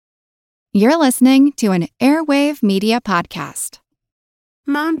You're listening to an Airwave Media Podcast.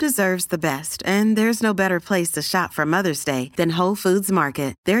 Mom deserves the best, and there's no better place to shop for Mother's Day than Whole Foods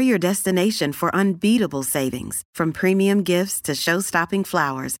Market. They're your destination for unbeatable savings, from premium gifts to show-stopping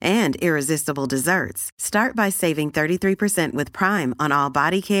flowers and irresistible desserts. Start by saving 33% with Prime on all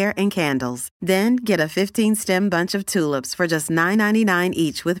body care and candles. Then get a 15-stem bunch of tulips for just $9.99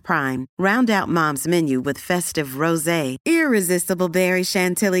 each with Prime. Round out Mom's menu with festive rosé, irresistible berry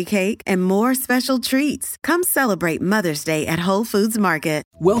chantilly cake, and more special treats. Come celebrate Mother's Day at Whole Foods Market.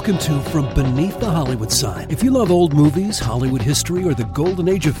 Welcome to From Beneath the Hollywood Sign. If you love old movies, Hollywood history, or the golden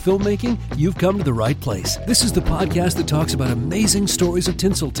age of filmmaking, you've come to the right place. This is the podcast that talks about amazing stories of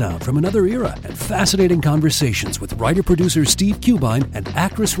Tinseltown from another era and fascinating conversations with writer-producer Steve Cubine and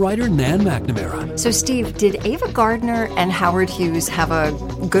actress-writer Nan McNamara. So, Steve, did Ava Gardner and Howard Hughes have a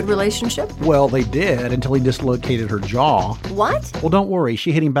good relationship? Well, they did until he dislocated her jaw. What? Well, don't worry.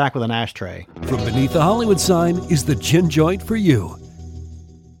 She hit him back with an ashtray. From Beneath the Hollywood Sign is the gin joint for you.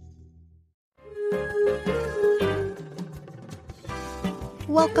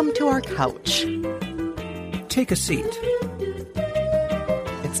 Welcome to our couch. Take a seat.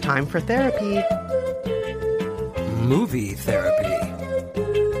 It's time for therapy. Movie therapy.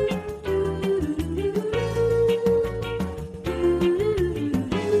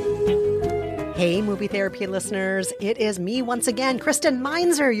 Hey, movie therapy listeners. It is me once again, Kristen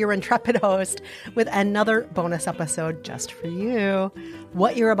Meinzer, your intrepid host, with another bonus episode just for you.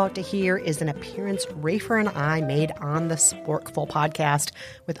 What you're about to hear is an appearance Rafer and I made on the Sporkful podcast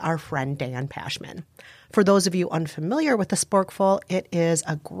with our friend Dan Pashman. For those of you unfamiliar with the Sporkful, it is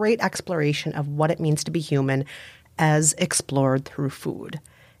a great exploration of what it means to be human as explored through food.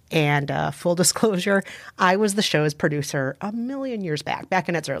 And full disclosure, I was the show's producer a million years back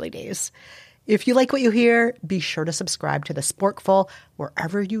in its early days. If you like what you hear, be sure to subscribe to the Sporkful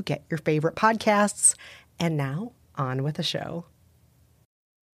wherever you get your favorite podcasts. And now, on with the show.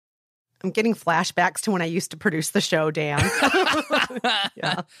 I'm getting flashbacks to when I used to produce the show, Dan.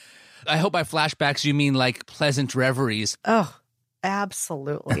 Yeah. I hope by flashbacks you mean like pleasant reveries. Oh,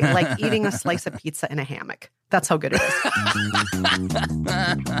 absolutely. Like eating a slice of pizza in a hammock. That's how good it is.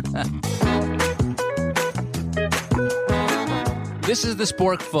 This is the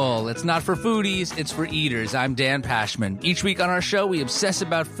Sporkful. It's not for foodies, it's for eaters. I'm Dan Pashman. Each week on our show, we obsess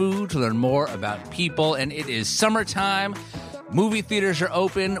about food to learn more about people, and it is summertime. Movie theaters are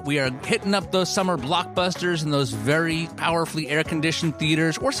open. We are hitting up those summer blockbusters in those very powerfully air-conditioned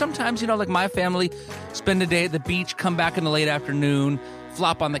theaters. Or sometimes, like my family, spend a day at the beach, come back in the late afternoon,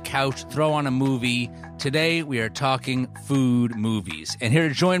 flop on the couch, throw on a movie. Today, we are talking food movies. And here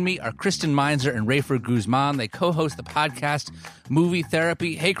to join me are Kristen Meinzer and Rafer Guzman. They co-host the podcast Movie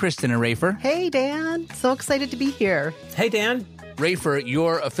Therapy. Hey, Kristen and Rafer. Hey, Dan. So excited to be here. Hey, Dan. Rafer,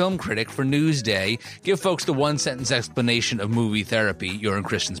 you're a film critic for Newsday. Give folks the one-sentence explanation of Movie Therapy, your and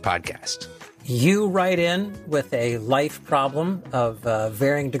Kristen's podcast. You write in with a life problem of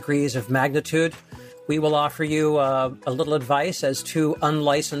varying degrees of magnitude. We will offer you a little advice as two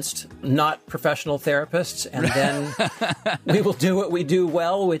unlicensed, not professional therapists, and then we will do what we do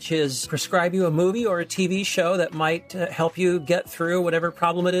well, which is prescribe you a movie or a TV show that might help you get through whatever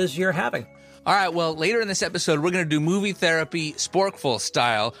problem it is you're having. All right, well, later in this episode, we're going to do movie therapy Sporkful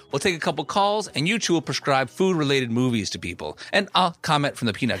style. We'll take a couple calls, and you two will prescribe food-related movies to people. And I'll comment from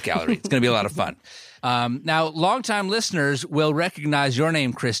the peanut gallery. It's going to be a lot of fun. Now, longtime listeners will recognize your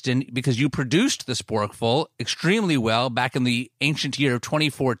name, Kristen, because you produced the Sporkful extremely well back in the ancient year of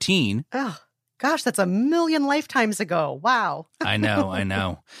 2014. Oh, gosh, that's a million lifetimes ago. Wow. I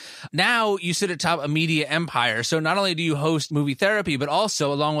know. Now you sit atop a media empire. So not only do you host Movie Therapy, but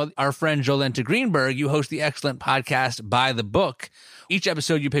also, along with our friend Jolenta Greenberg, you host the excellent podcast By the Book. Each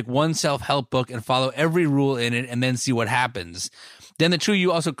episode, you pick one self-help book and follow every rule in it and then see what happens. Then the two of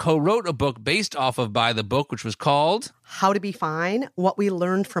you also co-wrote a book based off of By the Book, which was called How to Be Fine, What We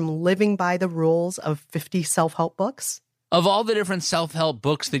Learned from Living by the Rules of 50 Self-Help Books. Of all the different self-help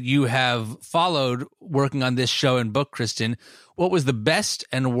books that you have followed working on this show and book, Kristen, what was the best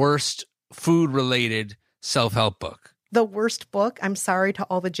and worst food-related self-help book? The worst book, I'm sorry to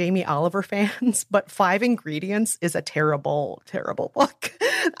all the Jamie Oliver fans, but 5 Ingredients is a terrible, terrible book.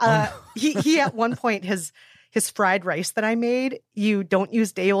 He at one point, his fried rice that I made, you don't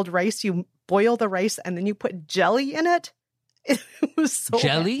use day-old rice, you boil the rice and then you put jelly in it. It was so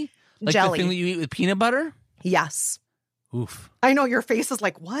jelly? bad. Like jelly. the thing that you eat with peanut butter? Yes. Oof. I know your face is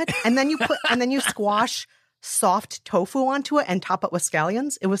like, what? And then you squash soft tofu onto it and top it with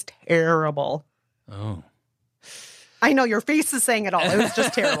scallions. It was terrible. Oh. I know your face is saying it all. It was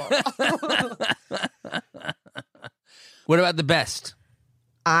just terrible. What about the best?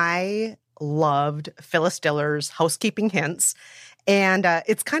 I loved Phyllis Diller's Housekeeping Hints. And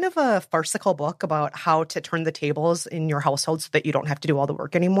it's kind of a farcical book about how to turn the tables in your household so that you don't have to do all the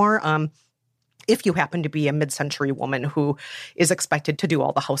work anymore. If you happen to be a mid-century woman who is expected to do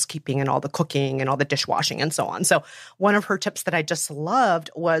all the housekeeping and all the cooking and all the dishwashing and so on. So one of her tips that I just loved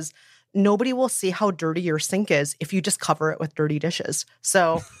was nobody will see how dirty your sink is if you just cover it with dirty dishes.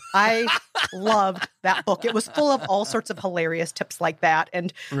 So I loved that book. It was full of all sorts of hilarious tips like that.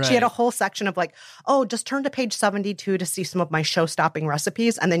 And she had a whole section of like, oh, just turn to page 72 to see some of my show-stopping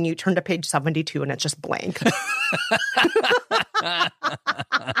recipes. And then you turn to page 72 and it's just blank.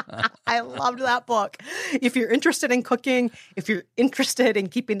 I loved that book. If you're interested in cooking, if you're interested in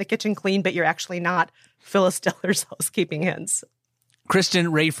keeping the kitchen clean, but you're actually not, Phyllis Diller's Housekeeping Hints. Kristen,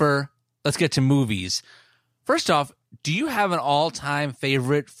 Rafer, let's get to movies. First off, do you have an all-time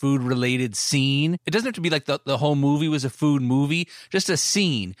favorite food-related scene? It doesn't have to be like the whole movie was a food movie, just a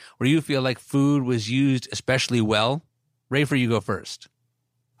scene where you feel like food was used especially well. Rafer, you go first.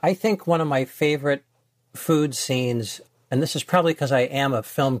 I think one of my favorite food scenes, and this is probably because I am a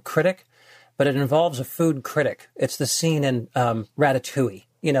film critic, but it involves a food critic. It's the scene in Ratatouille.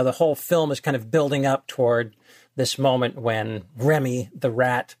 You know, the whole film is kind of building up toward this moment when Remy, the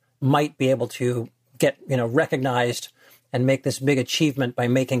rat, might be able to get, recognized and make this big achievement by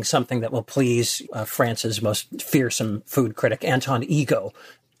making something that will please France's most fearsome food critic, Anton Ego,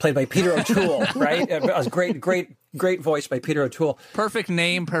 played by Peter O'Toole, right? It was great voice by Peter O'Toole. Perfect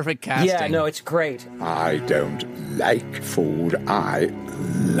name, perfect casting. Yeah, no, it's great. I don't like food. I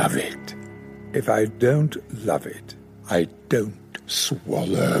love it. If I don't love it, I don't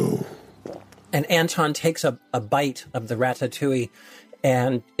swallow. And Anton takes a bite of the ratatouille,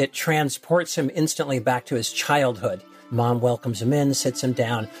 and it transports him instantly back to his childhood. Mom welcomes him in, sits him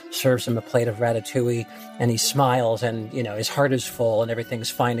down, serves him a plate of ratatouille, and he smiles, and, his heart is full, and everything's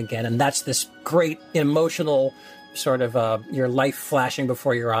fine again. And that's this great emotional sort of your life flashing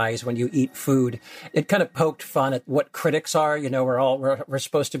before your eyes when you eat food. It kind of poked fun at what critics are. We're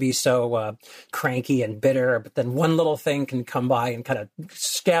supposed to be so cranky and bitter, but then one little thing can come by and kind of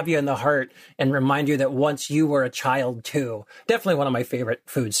stab you in the heart and remind you that once you were a child too. Definitely one of my favorite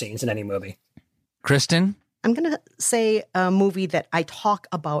food scenes in any movie. Kristen? I'm going to say a movie that I talk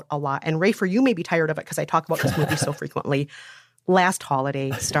about a lot. And Rafer, you may be tired of it because I talk about this movie so frequently. Last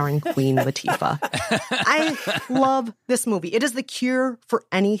Holiday, starring Queen Latifah. I love this movie. It is the cure for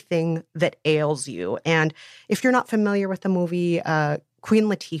anything that ails you. And if you're not familiar with the movie, Queen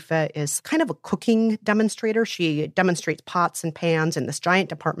Latifah is kind of a cooking demonstrator. She demonstrates pots and pans in this giant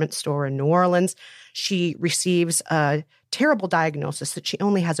department store in New Orleans. She receives a terrible diagnosis that she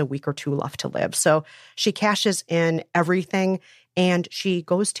only has a week or two left to live. So she cashes in everything and she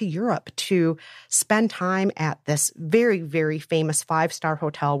goes to Europe to spend time at this very, very famous 5-star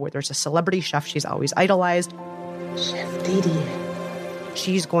hotel where there's a celebrity chef she's always idolized. Chef Didier.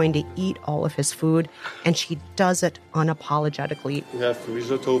 She's going to eat all of his food, and she does it unapologetically. We have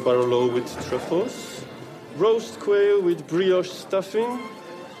risotto barolo with truffles, roast quail with brioche stuffing,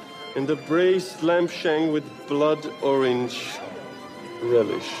 and a braised lamb shank with blood orange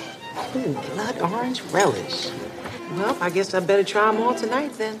relish. Blood orange relish. Well, I guess I better try them all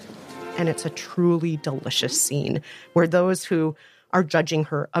tonight then. And it's a truly delicious scene where those who are judging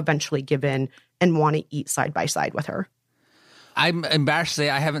her eventually give in and want to eat side by side with her. I'm embarrassed to say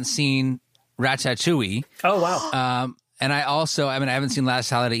I haven't seen Ratatouille. Oh, wow. And I haven't seen Last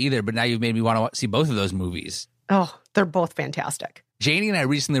Holiday either, but now you've made me want to see both of those movies. Oh, they're both fantastic. Janie and I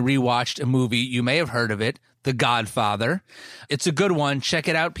recently rewatched a movie. You may have heard of it, The Godfather. It's a good one. Check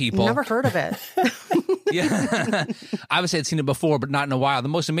it out, people. Never heard of it. Yeah. Obviously, I'd seen it before, but not in a while. The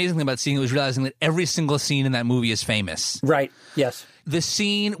most amazing thing about seeing it was realizing that every single scene in that movie is famous. Right. Yes. The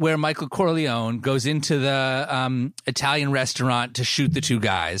scene where Michael Corleone goes into the Italian restaurant to shoot the two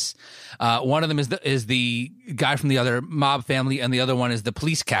guys. One of them is the guy from the other mob family, and the other one is the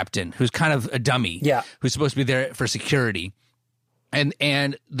police captain, who's kind of a dummy. Yeah. Who's supposed to be there for security.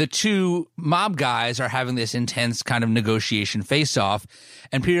 And the two mob guys are having this intense kind of negotiation face-off,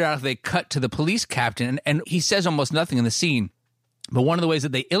 and periodically they cut to the police captain, and he says almost nothing in the scene. But one of the ways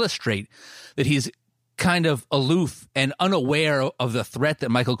that they illustrate that he's kind of aloof and unaware of the threat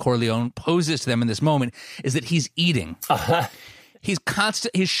that Michael Corleone poses to them in this moment is that he's eating. Uh-huh. He's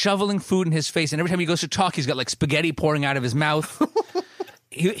shoveling food in his face, and every time he goes to talk, he's got like spaghetti pouring out of his mouth.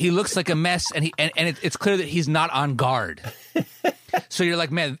 He looks like a mess, and it's clear that he's not on guard. So you're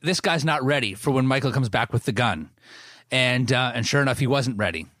like, man, this guy's not ready for when Michael comes back with the gun. And sure enough, he wasn't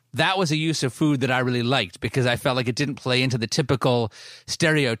ready. that was a use of food that I really liked because I felt like it didn't play into the typical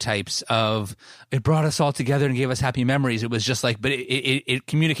stereotypes of it brought us all together and gave us happy memories. It was just like, but it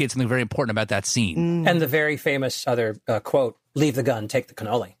communicates something very important about that scene. And the very famous other quote, leave the gun, take the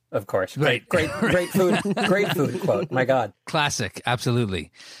cannoli, of course. Right. Great food quote. My God. Classic.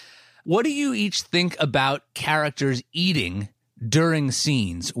 Absolutely. What do you each think about characters eating during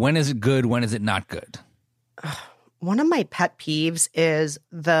scenes? When is it good? When is it not good? One of my pet peeves is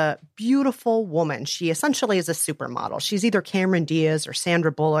the beautiful woman. She essentially is a supermodel. She's either Cameron Diaz or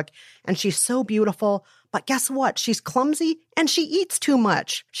Sandra Bullock, and she's so beautiful. But guess what? She's clumsy and she eats too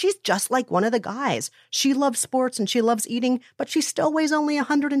much. She's just like one of the guys. She loves sports and she loves eating, but she still weighs only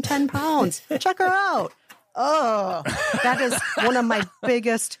 110 pounds. Check her out. Oh, that is one of my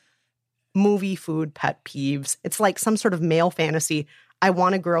biggest movie food pet peeves. It's like some sort of male fantasy. I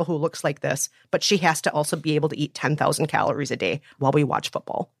want a girl who looks like this, but she has to also be able to eat 10,000 calories a day while we watch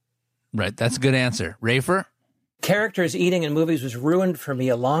football. Right. That's a good answer. Rafer? Characters eating in movies was ruined for me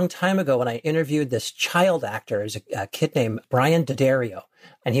a long time ago when I interviewed this child actor, a kid named Brian D'Addario.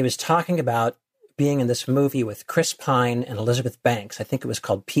 And he was talking about being in this movie with Chris Pine and Elizabeth Banks. I think it was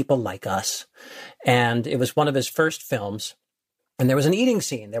called People Like Us. And it was one of his first films. And there was an eating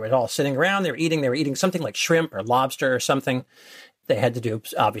scene. They were all sitting around. They were eating something like shrimp or lobster or something. They had to do,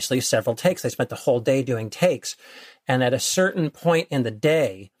 obviously, several takes. They spent the whole day doing takes. And at a certain point in the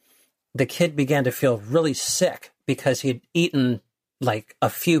day, the kid began to feel really sick because he'd eaten like a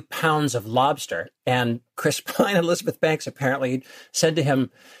few pounds of lobster. And Chris Pine and Elizabeth Banks apparently said to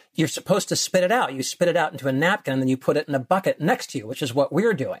him, you're supposed to spit it out. You spit it out into a napkin and then you put it in a bucket next to you, which is what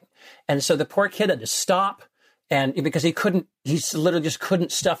we're doing. And so the poor kid had to stop. And because he literally just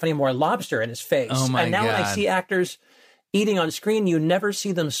couldn't stuff any more lobster in his face. Oh my And now God. when I see actors eating on screen, you never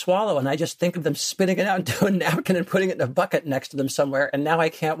see them swallow. And I just think of them spitting it out into a napkin and putting it in a bucket next to them somewhere. And now I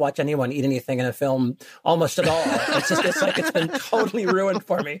can't watch anyone eat anything in a film almost at all. It's like it's been totally ruined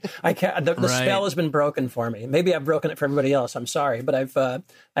for me. I can't, the spell has been broken for me. Maybe I've broken it for everybody else. I'm sorry, but I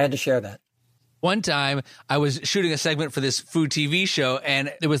had to share that. One time I was shooting a segment for this food TV show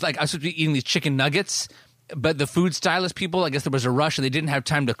and it was like I was supposed to be eating these chicken nuggets. But the food stylist people, I guess there was a rush and they didn't have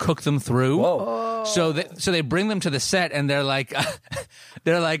time to cook them through. Whoa. So they bring them to the set and they're like,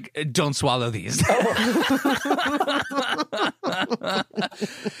 don't swallow these.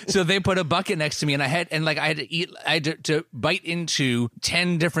 So they put a bucket next to me and I had to bite into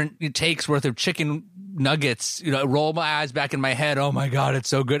 10 different takes worth of chicken nuggets, roll my eyes back in my head. Oh my God, it's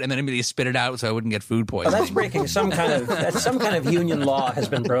so good. And then immediately spit it out so I wouldn't get food poisoning. Well, that's breaking some kind of union law has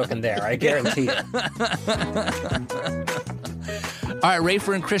been broken there. I guarantee it. All right,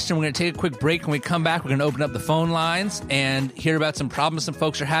 Rafer and Kristen, we're going to take a quick break. When we come back, we're going to open up the phone lines and hear about some problems some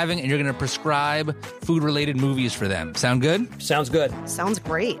folks are having, and you're going to prescribe food-related movies for them. Sound good? Sounds good. Sounds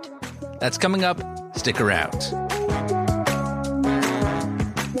great. That's coming up. Stick around.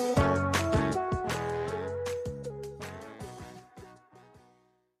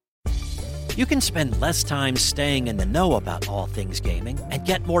 You can spend less time staying in the know about all things gaming and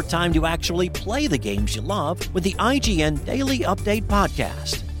get more time to actually play the games you love with the IGN Daily Update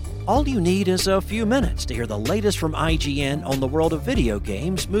podcast. All you need is a few minutes to hear the latest from IGN on the world of video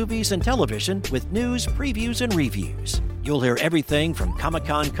games, movies, and television with news, previews, and reviews. You'll hear everything from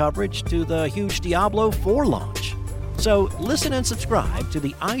Comic-Con coverage to the huge Diablo 4 launch. So listen and subscribe to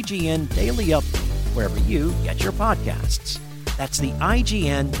the IGN Daily Update wherever you get your podcasts. That's the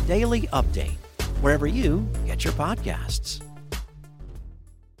IGN Daily Update, wherever you get your podcasts.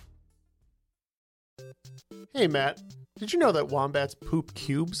 Hey, Matt, did you know that wombats poop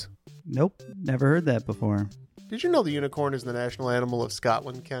cubes? Nope, never heard that before. Did you know the unicorn is the national animal of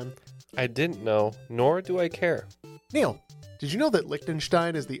Scotland, Ken? I didn't know, nor do I care. Neil, did you know that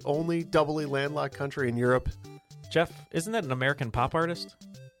Liechtenstein is the only doubly landlocked country in Europe? Jeff, isn't that an American pop artist?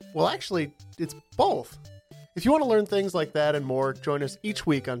 Well, actually, it's both. If you want to learn things like that and more, join us each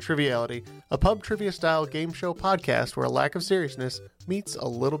week on Triviality, a pub trivia-style game show podcast where a lack of seriousness meets a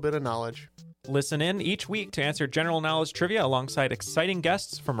little bit of knowledge. Listen in each week to answer general knowledge trivia alongside exciting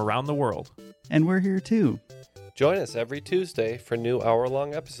guests from around the world. And we're here too. Join us every Tuesday for new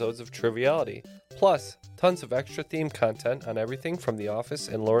hour-long episodes of Triviality, plus tons of extra themed content on everything from The Office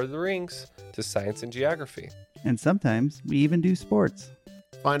and Lord of the Rings to science and geography. And sometimes we even do sports.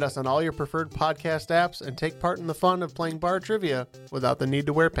 Find us on all your preferred podcast apps and take part in the fun of playing bar trivia without the need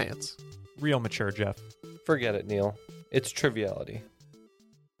to wear pants. Real mature, Jeff. Forget it, Neil. It's Triviality.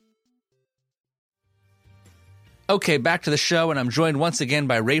 Okay, back to the show, and I'm joined once again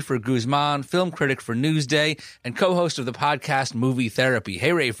by Rafer Guzman, film critic for Newsday and co-host of the podcast Movie Therapy.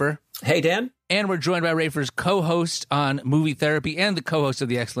 Hey, Rafer. Hey, Dan. And we're joined by Rafer's co-host on Movie Therapy and the co-host of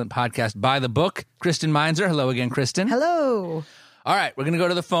the excellent podcast By the Book, Kristen Meinzer. Hello again, Kristen. Hello. All right, we're going to go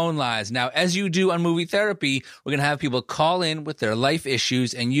to the phone lines. Now, as you do on Movie Therapy, we're going to have people call in with their life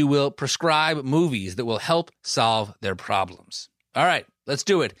issues, and you will prescribe movies that will help solve their problems. All right, let's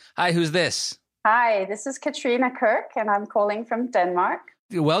do it. Hi, who's this? Hi, this is Katrina Kirk, and I'm calling from Denmark.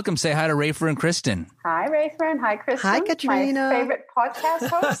 You're welcome. Say hi to Rafer and Kristen. Hi, Rafer, and hi, Kristen. Hi, Katrina. My favorite podcast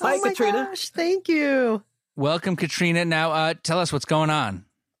host. Hi, Katrina. Gosh, thank you. Welcome, Katrina. Now, tell us what's going on.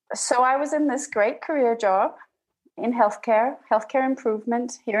 So I was in this great career job in healthcare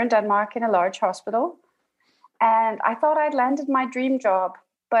improvement here in Denmark in a large hospital. And I thought I'd landed my dream job,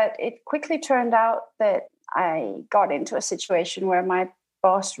 but it quickly turned out that I got into a situation where my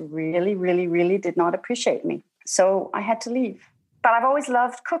boss really, really, really did not appreciate me. So I had to leave. But I've always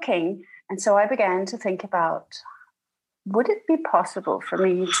loved cooking. And so I began to think about, would it be possible for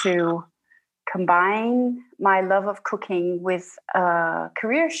me to combine my love of cooking with a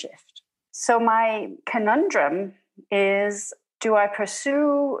career shift? So my conundrum is, do I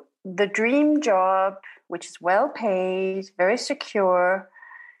pursue the dream job, which is well paid, very secure,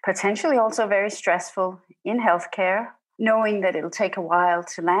 potentially also very stressful in healthcare, knowing that it'll take a while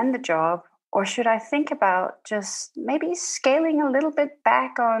to land the job? Or should I think about just maybe scaling a little bit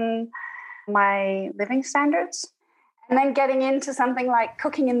back on my living standards? And then getting into something like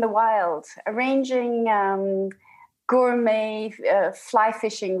cooking in the wild, arranging gourmet fly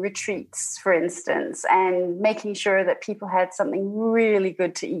fishing retreats, for instance, and making sure that people had something really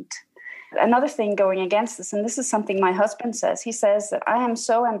good to eat. Another thing going against this, and this is something my husband says, he says that I am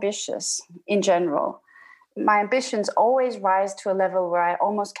so ambitious in general. My ambitions always rise to a level where I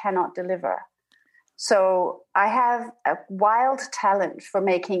almost cannot deliver. So I have a wild talent for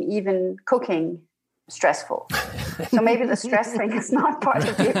making even cooking stressful. So maybe the stress thing is not part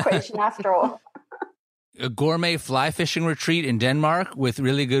of the equation after all. A gourmet fly fishing retreat in Denmark with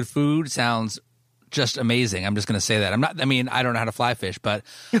really good food sounds just amazing. I'm just going to say that. I don't know how to fly fish, but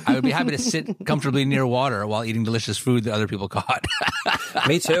I would be happy to sit comfortably near water while eating delicious food that other people caught.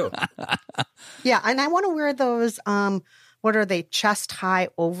 Me too. Yeah, and I want to wear those, what are they, chest-high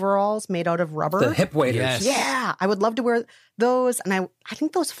overalls made out of rubber? The hip waders. Yes. Yeah, I would love to wear those. And I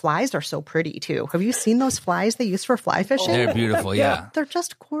think those flies are so pretty, too. Have you seen those flies they use for fly fishing? They're beautiful, yeah. They're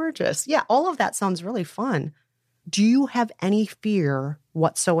just gorgeous. Yeah, all of that sounds really fun. Do you have any fear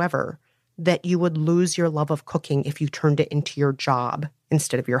whatsoever that you would lose your love of cooking if you turned it into your job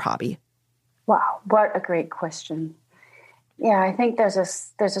instead of your hobby? Wow, what a great question. Yeah, I think there's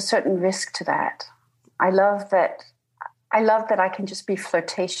a certain risk to that. I love that I can just be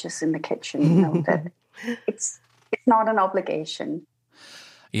flirtatious in the kitchen, you know, that it's not an obligation.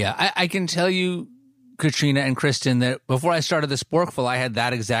 Yeah, I can tell you, Katrina and Kristen, that before I started the Sporkful, I had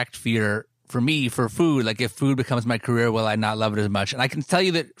that exact fear for me, for food. Like, if food becomes my career, will I not love it as much? And I can tell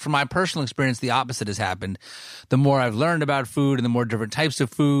you that from my personal experience, the opposite has happened. The more I've learned about food and the more different types of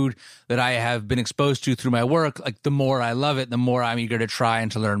food that I have been exposed to through my work, like, the more I love it, the more I'm eager to try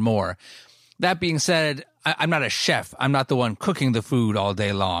and to learn more. That being said, I'm not a chef. I'm not the one cooking the food all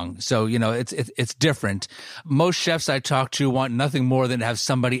day long. So, you know, it's different. Most chefs I talk to want nothing more than to have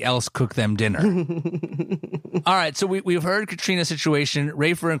somebody else cook them dinner. All right. So we've heard Katrina's situation.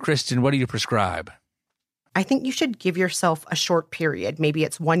 Rafer and Kristen, what do you prescribe? I think you should give yourself a short period. Maybe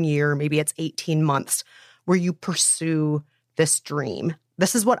it's 1 year, maybe it's 18 months where you pursue this dream.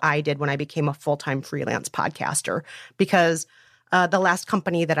 This is what I did when I became a full-time freelance podcaster, because the last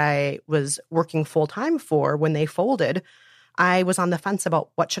company that I was working full-time for, when they folded, I was on the fence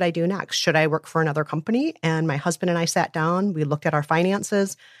about what should I do next? Should I work for another company? And my husband and I sat down, we looked at our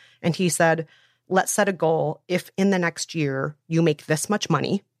finances, and he said, let's set a goal. If in the next year you make this much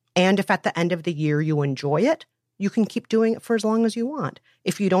money, and if at the end of the year you enjoy it, you can keep doing it for as long as you want.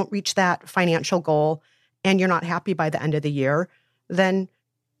 If you don't reach that financial goal and you're not happy by the end of the year, then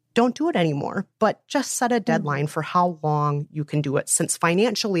don't do it anymore, but just set a deadline for how long you can do it, since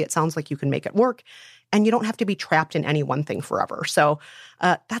financially it sounds like you can make it work and you don't have to be trapped in any one thing forever. So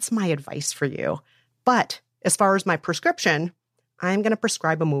that's my advice for you. But as far as my prescription, I'm going to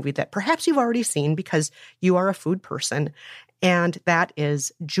prescribe a movie that perhaps you've already seen because you are a food person, and that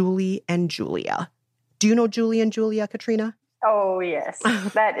is Julie and Julia. Do you know Julie and Julia, Katrina? Oh, yes.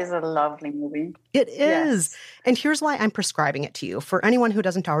 That is a lovely movie. It is. Yes. And here's why I'm prescribing it to you. For anyone who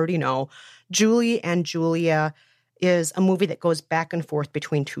doesn't already know, Julie and Julia is a movie that goes back and forth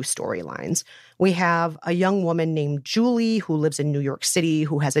between two storylines. We have a young woman named Julie who lives in New York City,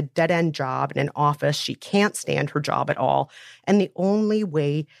 who has a dead-end job in an office. She can't stand her job at all. And the only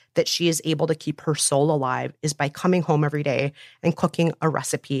way that she is able to keep her soul alive is by coming home every day and cooking a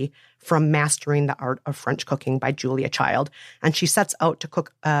recipe from Mastering the Art of French Cooking by Julia Child. And she sets out to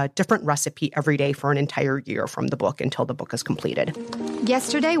cook a different recipe every day for an entire year from the book until the book is completed.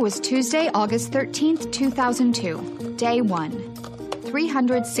 Yesterday was Tuesday, August 13th, 2002. Day 1.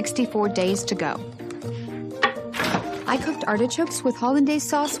 364 days to go. I cooked artichokes with hollandaise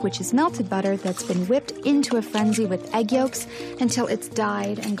sauce, which is melted butter that's been whipped into a frenzy with egg yolks until it's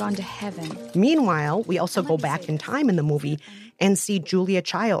died and gone to heaven. Meanwhile, we also go back in time in the movie and see Julia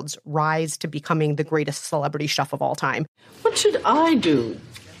Child's rise to becoming the greatest celebrity chef of all time. What should I do,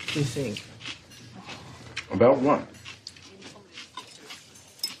 you think? About what?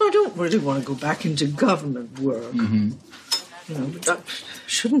 I don't really want to go back into government work. Mm-hmm. But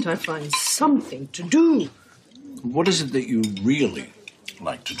shouldn't I find something to do? What is it that you really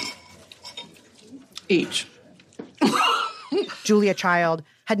like to do? Eat. Julia Child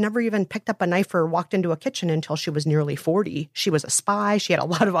had never even picked up a knife or walked into a kitchen until she was nearly 40. She was a spy. She had a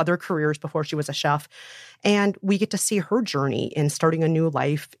lot of other careers before she was a chef. And we get to see her journey in starting a new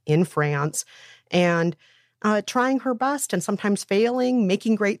life in France and trying her best and sometimes failing,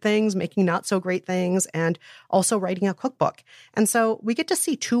 making great things, making not so great things, and also writing a cookbook. And so we get to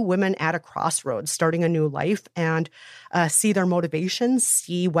see two women at a crossroads starting a new life and see their motivations,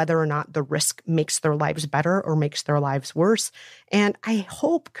 see whether or not the risk makes their lives better or makes their lives worse. And I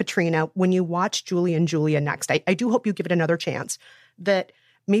hope, Katrina, when you watch Julie and Julia next, I do hope you give it another chance, that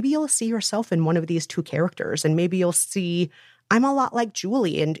maybe you'll see yourself in one of these two characters, and maybe you'll see, I'm a lot like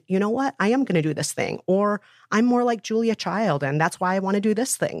Julie, and you know what? I am going to do this thing. Or I'm more like Julia Child, and that's why I want to do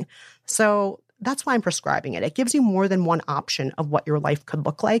this thing. So that's why I'm prescribing it. It gives you more than one option of what your life could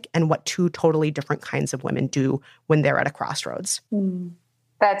look like and what two totally different kinds of women do when they're at a crossroads.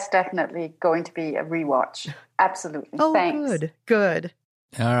 That's definitely going to be a rewatch. Absolutely. Oh, Thanks. Good.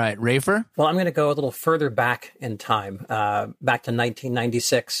 All right, Rafer? Well, I'm going to go a little further back in time, back to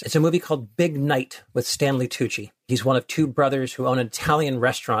 1996. It's a movie called Big Night with Stanley Tucci. He's one of two brothers who own an Italian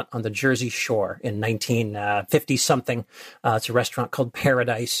restaurant on the Jersey Shore in 1950-something. It's a restaurant called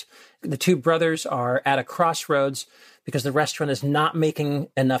Paradise. The two brothers are at a crossroads because the restaurant is not making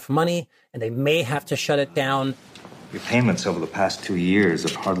enough money, and they may have to shut it down. Your payments over the past 2 years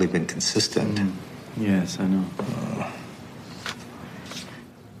have hardly been consistent. Yes, I know.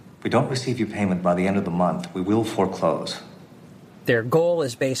 If we don't receive your payment by the end of the month, we will foreclose. Their goal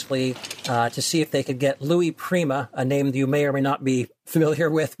is basically to see if they could get Louis Prima, a name that you may or may not be familiar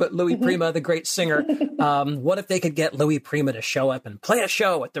with, but Louis Prima, the great singer. What if they could get Louis Prima to show up and play a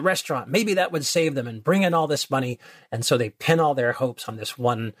show at the restaurant? Maybe that would save them and bring in all this money. And so they pin all their hopes on this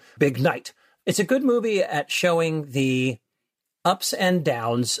one big night. It's a good movie at showing the ups and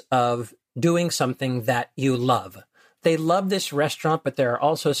downs of doing something that you love. They love this restaurant, but there are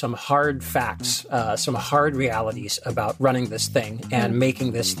also some hard facts, some hard realities about running this thing and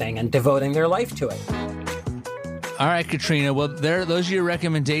making this thing and devoting their life to it. All right, Katrina. Well, those are your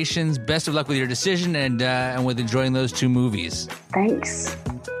recommendations. Best of luck with your decision and with enjoying those two movies. Thanks.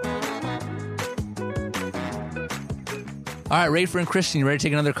 All right, Rafer and Kristen, you ready to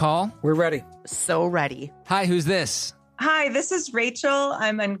take another call? We're ready. So ready. Hi, who's this? Hi, this is Rachel.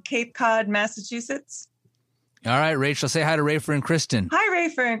 I'm in Cape Cod, Massachusetts. All right, Rachel, say hi to Rafer and Kristen. Hi,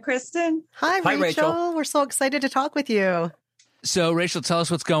 Rafer and Kristen. Hi, Rachel. We're so excited to talk with you. So, Rachel, tell us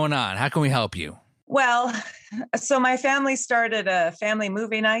what's going on. How can we help you? Well, so my family started a family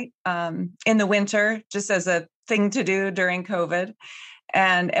movie night in the winter, just as a thing to do during COVID.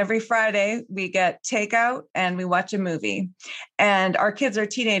 And every Friday we get takeout and we watch a movie. And our kids are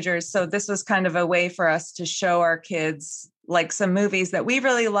teenagers, so this was kind of a way for us to show our kids like some movies that we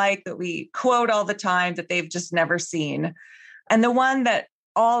really like, that we quote all the time, that they've just never seen. And the one that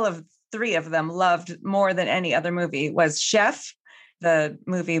all of three of them loved more than any other movie was Chef, the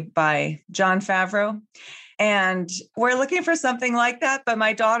movie by Jon Favreau. And we're looking for something like that, but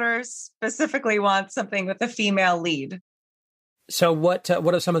my daughter specifically wants something with a female lead. So what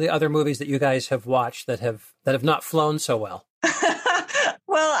are some of the other movies that you guys have watched that have not flown so well?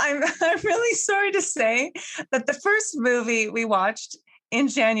 Well, I'm really sorry to say that the first movie we watched in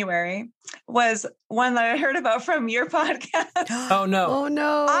January was one that I heard about from your podcast. Oh, no. Oh,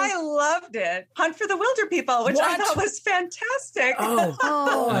 no. I loved it. Hunt for the Wilder People, which I thought was fantastic.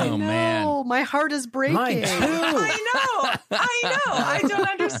 Oh, man. My heart is breaking. Mine too. I know. I don't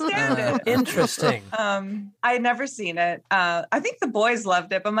understand it. Interesting. I had never seen it. I think the boys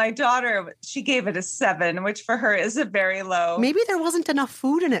loved it, but my daughter, she gave it a 7, which for her is a very low. Maybe there wasn't enough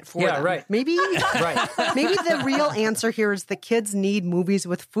food in it for them. Yeah, right. Maybe, right. Maybe the real answer here is the kids need movies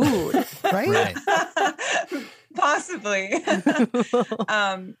with food, right? Possibly.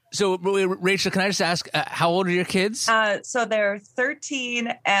 So, Rachel, can I just ask, how old are your kids? So they're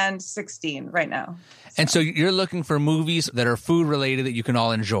 13 and 16 right now. And so you're looking for movies that are food related that you can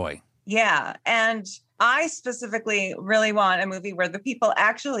all enjoy. Yeah. And I specifically really want a movie where the people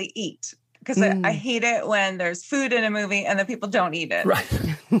actually eat. Because I hate it when there's food in a movie and the people don't eat it. Right.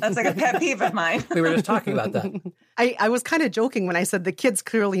 That's like a pet peeve of mine. We were just talking about that. I was kind of joking when I said the kids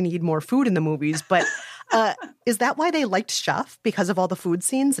clearly need more food in the movies, but is that why they liked Chef? Because of all the food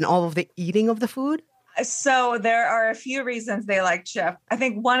scenes and all of the eating of the food? So there are a few reasons they liked Chef. I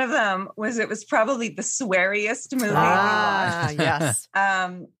think one of them was it was probably the sweariest movie. Yes.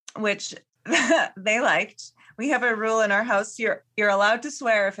 Which they liked. We have a rule in our house. You're allowed to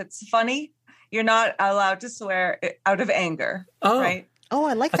swear if it's funny. You're not allowed to swear out of anger. Oh. Right? Oh,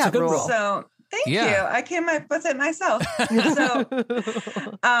 I like That's that a good rule. rule. So thank you. I came up with it myself. So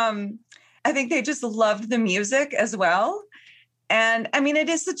I think they just loved the music as well. And I mean, it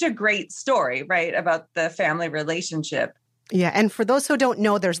is such a great story, right? About the family relationship. Yeah. And for those who don't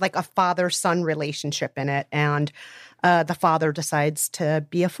know, there's like a father-son relationship in it. And the father decides to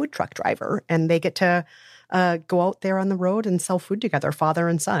be a food truck driver and they get to go out there on the road and sell food together, father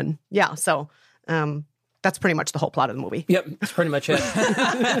and son. Yeah. So that's pretty much the whole plot of the movie. Yep. That's pretty much it.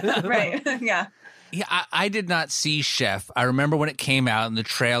 Right. Yeah. Yeah, I did not see Chef. I remember when it came out and the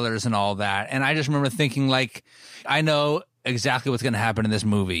trailers and all that. And I just remember thinking, like, I know exactly what's going to happen in this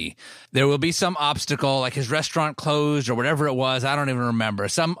movie. There will be some obstacle, like his restaurant closed or whatever it was. I don't even remember.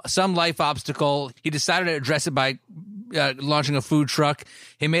 Some life obstacle. He decided to address it by launching a food truck.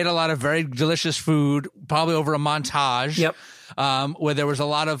 He made a lot of very delicious food, probably over a montage. Yep. Where there was a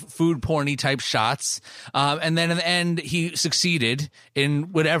lot of food porny type shots. And then in the end, he succeeded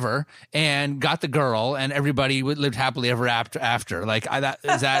in whatever and got the girl, and everybody lived happily ever after. Like,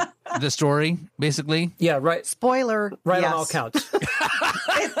 is that the story, basically? Yeah, right. Spoiler. Right yes. on all counts.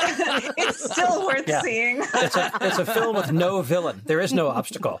 It's still worth seeing. It's a film with no villain. There is no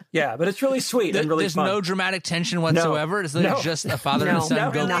obstacle. Yeah, but it's really sweet and really There's fun. no dramatic tension whatsoever. It's just a father and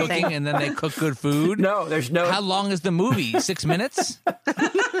son go cooking, and then they cook good food. No, there's no. How long is the movie? 6 minutes?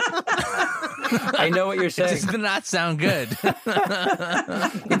 I know what you're saying. It does not sound good.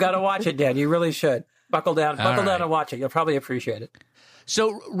 You got to watch it, Dan. You really should. Buckle down and watch it. You'll probably appreciate it.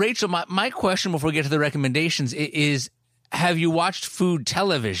 So, Rachel, my question before we get to the recommendations is, have you watched food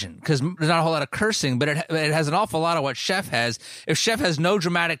television? Because there's not a whole lot of cursing, but it has an awful lot of what Chef has. If Chef has no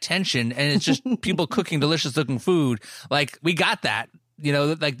dramatic tension and it's just people cooking delicious looking food, like, we got that. You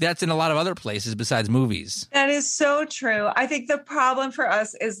know, like, that's in a lot of other places besides movies. That is so true. I think the problem for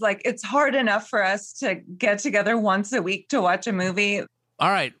us is, like, it's hard enough for us to get together once a week to watch a movie. All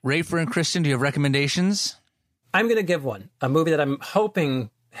right, Rafer and Kristen, do you have recommendations? I'm going to give one, a movie that I'm hoping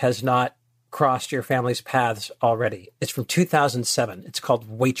has not crossed your family's paths already. It's from 2007. It's called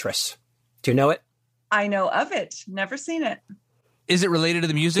Waitress. Do you know it? I know of it. Never seen it. Is it related to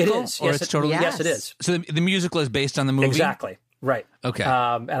the musical? It is. Yes, it is. So the musical is based on the movie? Exactly. Right. Okay.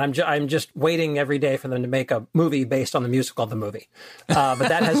 And I'm just waiting every day for them to make a movie based on the musical of the movie. But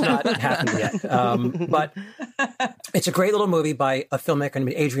that has not happened yet. But it's a great little movie by a filmmaker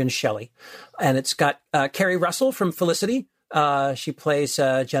named Adrian Shelley. And it's got Kerry Russell from Felicity. She plays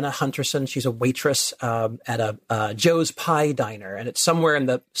Jenna Hunterson. She's a waitress at a Joe's Pie Diner, and it's somewhere in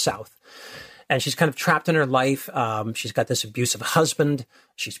the South. And she's kind of trapped in her life. She's got this abusive husband.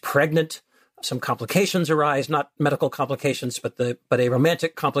 She's pregnant. Some complications arise, not medical complications, but a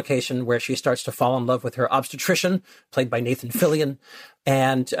romantic complication where she starts to fall in love with her obstetrician, played by Nathan Fillion.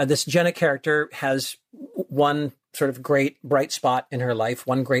 And this Jenna character has one sort of great bright spot in her life,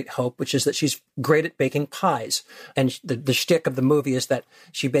 one great hope, which is that she's great at baking pies. And the shtick of the movie is that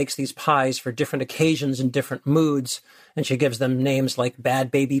she bakes these pies for different occasions and different moods. And she gives them names like Bad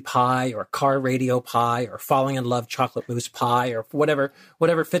Baby Pie or Car Radio Pie or Falling in Love Chocolate Mousse Pie or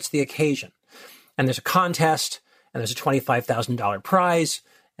whatever fits the occasion. And there's a contest and there's a $25,000 prize.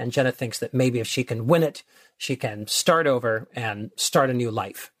 And Jenna thinks that maybe if she can win it, she can start over and start a new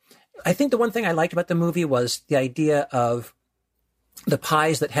life. I think the one thing I liked about the movie was the idea of the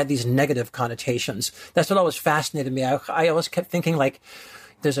pies that had these negative connotations. That's what always fascinated me. I always kept thinking, like,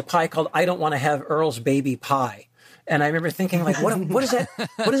 there's a pie called I Don't Want to Have Earl's Baby Pie. And I remember thinking, like, what does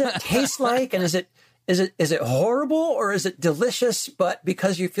that taste like? And is it horrible or is it delicious? But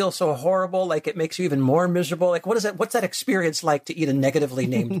because you feel so horrible, like, it makes you even more miserable. Like, what's that experience like to eat a negatively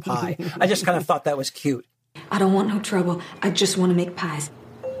named pie? I just kind of thought that was cute. I don't want no trouble. I just want to make pies.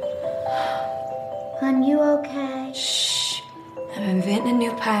 Hon, you okay? Shh. I'm inventing a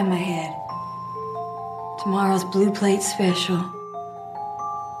new pie in my head. Tomorrow's Blue Plate Special.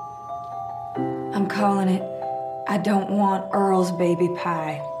 I'm calling it I don't want Earl's baby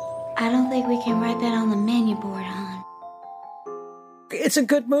pie. I don't think we can write that on the menu board, hon. It's a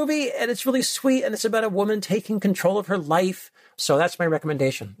good movie, and it's really sweet, and it's about a woman taking control of her life. So that's my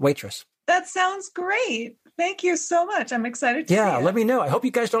recommendation, Waitress. That sounds great. Thank you so much. I'm excited to see it. Let me know. I hope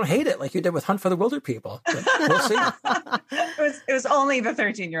you guys don't hate it like you did with Hunt for the Wilder People. But we'll see. It was only the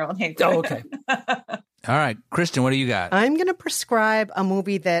 13-year-old hate. Oh, okay. All right, Kristen, what do you got? I'm going to prescribe a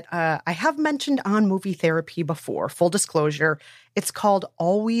movie that I have mentioned on Movie Therapy before. Full disclosure, it's called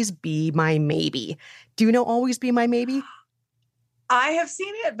Always Be My Maybe. Do you know Always Be My Maybe? I have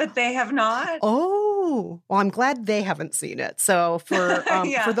seen it, but they have not. Oh, well, I'm glad they haven't seen it. So for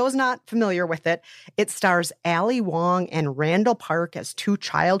for those not familiar with it, it stars Ali Wong and Randall Park as two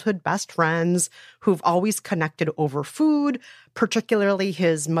childhood best friends who've always connected over food, particularly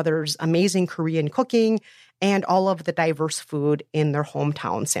his mother's amazing Korean cooking and all of the diverse food in their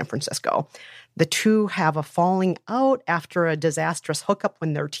hometown, San Francisco. The two have a falling out after a disastrous hookup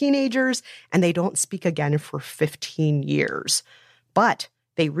when they're teenagers, and they don't speak again for 15 years. But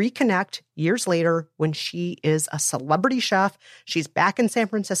they reconnect years later when she is a celebrity chef. She's back in San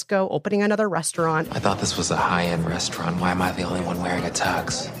Francisco, opening another restaurant. I thought this was a high-end restaurant. Why am I the only one wearing a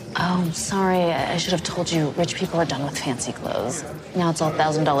tux? Oh, sorry. I should have told you. Rich people are done with fancy clothes. Now it's all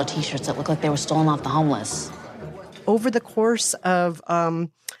 $1,000 T-shirts that look like they were stolen off the homeless. Over the course of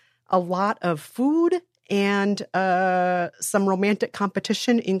a lot of food and some romantic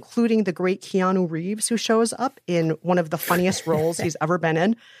competition, including the great Keanu Reeves, who shows up in one of the funniest roles he's ever been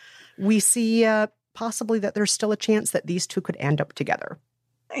in, we see possibly that there's still a chance that these two could end up together.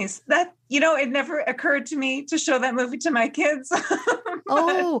 Nice. That, it never occurred to me to show that movie to my kids.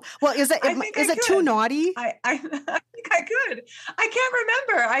 Oh, well, is it too naughty? I think I could. I can't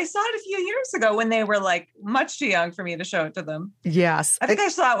remember. I saw it a few years ago when they were like much too young for me to show it to them. Yes. I think I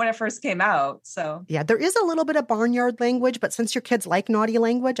saw it when it first came out. So yeah, there is a little bit of barnyard language, but since your kids like naughty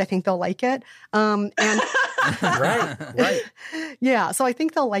language, I think they'll like it. And right. Yeah, so I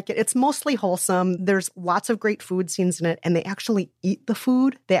think they'll like it. It's mostly wholesome. There's lots of great food scenes in it, and they actually eat the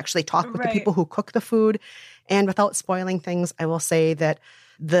food. They actually talk with the people who cook the food. And without spoiling things, I will say that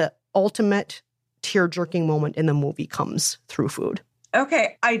the ultimate tear-jerking moment in the movie comes through food.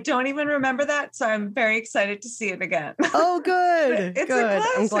 Okay, I don't even remember that, so I'm very excited to see it again. Oh, good. It's good. a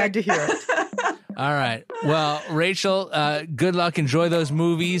classic. I'm glad to hear it. All right. Well, Rachel, good luck. Enjoy those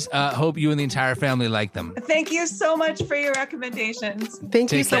movies. Hope you and the entire family like them. Thank you so much for your recommendations.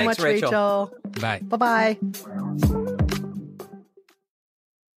 Thank you so much, Rachel. Bye. Bye-bye.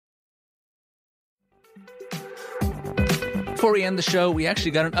 Before we end the show, we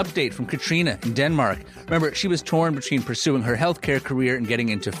actually got an update from Katrina in Denmark. Remember, she was torn between pursuing her healthcare career and getting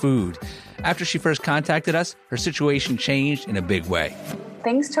into food. After she first contacted us, her situation changed in a big way.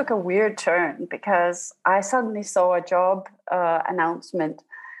 Things took a weird turn because I suddenly saw a job announcement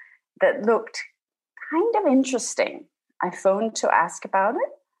that looked kind of interesting. I phoned to ask about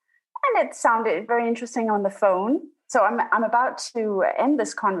it, and it sounded very interesting on the phone. So I'm about to end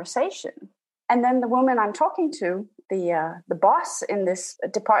this conversation. And then the woman I'm talking to, the boss in this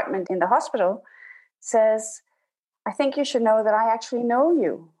department in the hospital, says, I think you should know that I actually know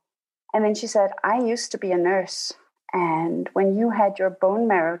you. And then she said, I used to be a nurse. And when you had your bone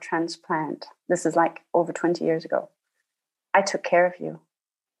marrow transplant, this is like over 20 years ago, I took care of you.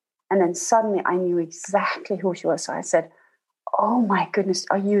 And then suddenly I knew exactly who she was. So I said, oh my goodness,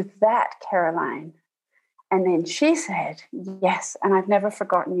 are you that Caroline? And then she said, yes. And I've never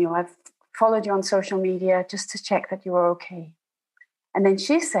forgotten you. I've followed you on social media just to check that you were okay. And then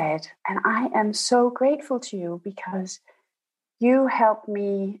she said, and I am so grateful to you because you helped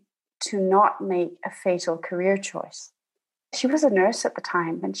me to not make a fatal career choice. She was a nurse at the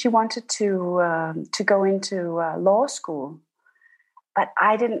time, and she wanted to go into law school. But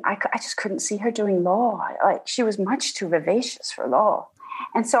I just couldn't see her doing law. Like, she was much too vivacious for law.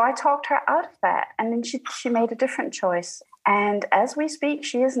 And so I talked her out of that. And then she made a different choice. And as we speak,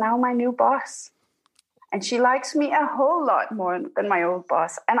 she is now my new boss. And she likes me a whole lot more than my old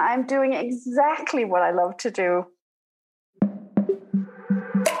boss. And I'm doing exactly what I love to do.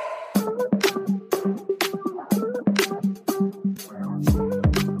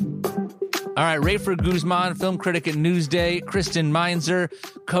 All right, Rafer Guzman, film critic at Newsday, Kristen Meinzer,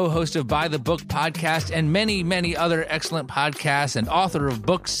 co-host of By the Book podcast, and many, many other excellent podcasts, and author of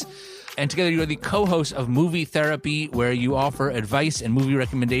books. And together you are the co-host of Movie Therapy, where you offer advice and movie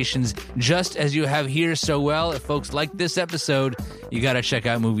recommendations just as you have here so well. If folks like this episode, you got to check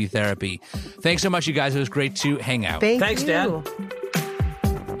out Movie Therapy. Thanks so much, you guys. It was great to hang out. Thanks, Dan.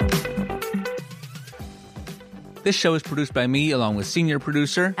 This show is produced by me, along with senior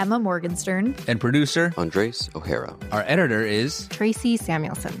producer Emma Morgenstern and producer Andres O'Hara. Our editor is Tracy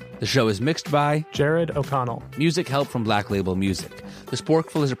Samuelson. The show is mixed by Jared O'Connell. Music help from Black Label Music. The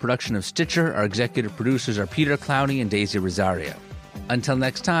Sporkful is a production of Stitcher. Our executive producers are Peter Clowney and Daisy Rosario. Until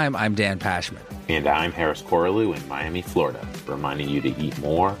next time, I'm Dan Pashman. And I'm Harris Corlew in Miami, Florida, reminding you to eat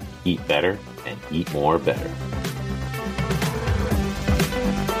more, eat better, and eat more better.